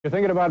You're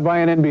thinking about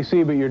buying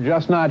NBC, but you're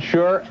just not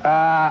sure?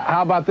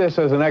 How about this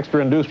as an extra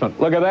inducement?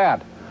 Look at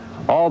that.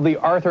 All the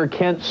Arthur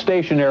Kent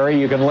stationery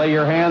you can lay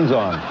your hands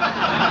on.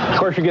 Of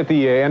course, you get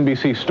the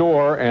NBC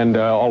store and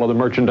all of the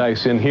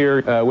merchandise in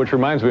here, which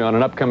reminds me, on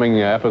an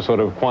upcoming episode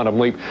of Quantum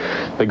Leap,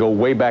 they go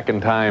way back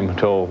in time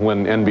till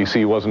when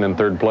NBC wasn't in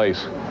third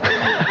place.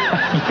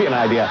 Give you an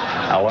idea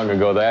how long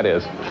ago that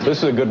is. This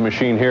is a good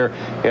machine here.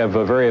 You have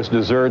various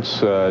desserts,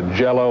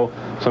 Jell-O,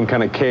 some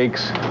kind of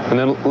cakes, and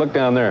then look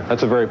down there.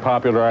 That's a very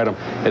popular item.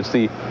 It's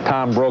the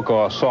Tom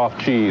Brokaw soft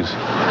cheese.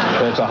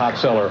 That's a hot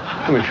seller.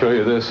 Let me show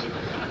you this.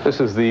 This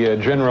is the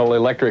General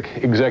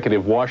Electric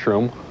Executive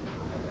Washroom.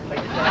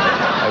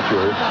 That's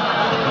yours.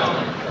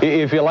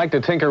 If you like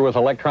to tinker with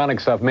electronic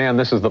stuff, man,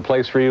 this is the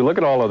place for you. Look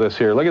at all of this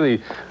here. Look at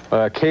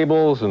the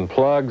cables and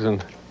plugs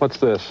and what's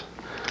this?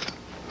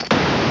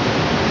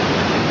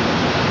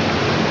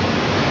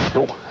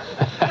 No,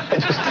 I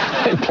just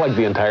plugged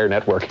the entire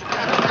network.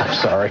 I'm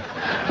sorry.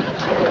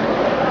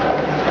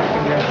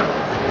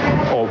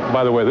 Oh,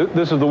 by the way,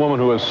 this is the woman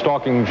who is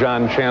stalking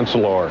John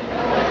Chancellor.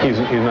 He's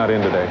not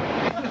in today.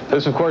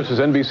 This, of course, is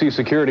NBC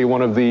Security,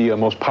 one of the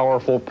most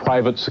powerful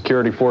private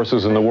security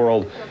forces in the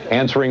world,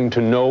 answering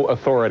to no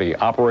authority,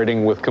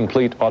 operating with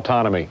complete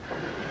autonomy.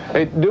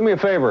 Hey, do me a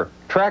favor.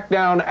 Track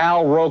down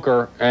Al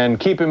Roker and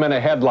keep him in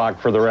a headlock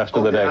for the rest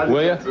of the day,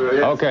 will you?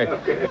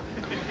 Okay.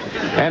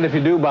 And if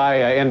you do buy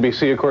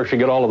NBC, of course, you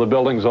get all of the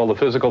buildings, all the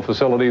physical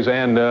facilities,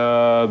 and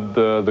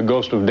the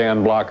ghost of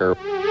Dan Blocker.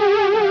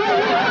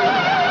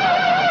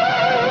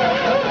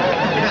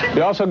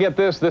 You also get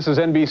this. This is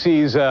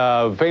NBC's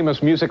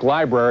famous music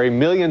library.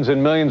 Millions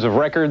and millions of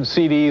records,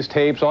 CDs,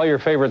 tapes, all your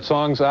favorite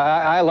songs.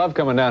 I love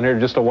coming down here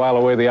just to while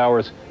away the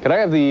hours. Can I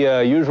have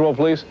the usual,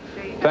 please?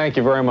 Thank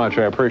you very much.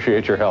 I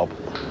appreciate your help.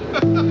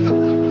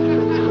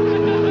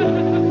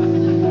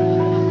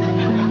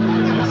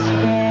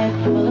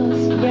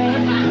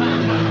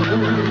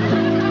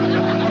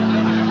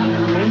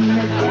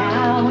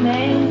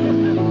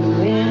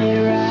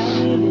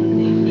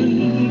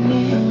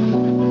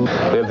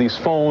 These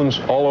phones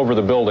all over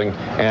the building,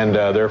 and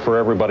they're for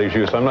everybody's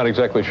use. I'm not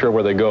exactly sure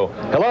where they go.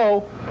 Hello?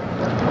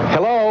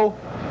 Hello?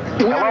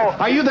 Hello?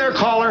 Are you there,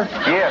 caller?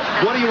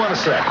 Yes. What do you want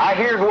to say? I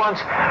heard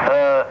once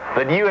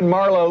that you and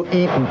Marlowe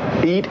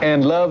eat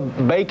and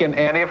love bacon,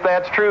 and if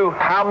that's true,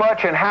 how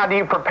much and how do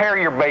you prepare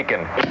your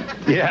bacon?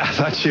 Yeah,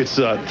 that's your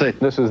thing.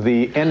 This is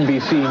the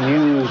NBC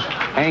News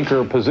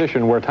anchor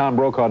position where Tom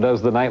Brokaw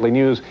does the nightly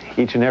news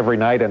each and every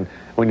night, and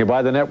when you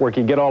buy the network,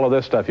 you get all of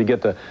this stuff. You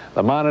get the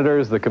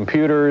monitors, the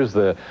computers,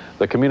 the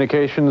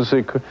communications.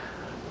 Oh,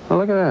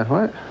 look at that.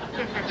 What?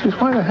 Jeez,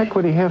 why the heck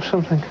would he have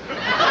something?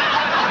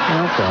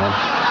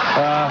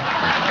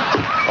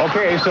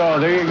 Okay, so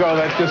there you go.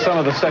 That's just some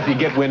of the stuff you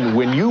get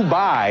when you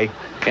buy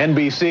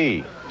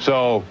NBC.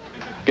 So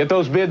get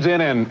those bids in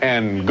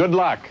and good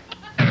luck.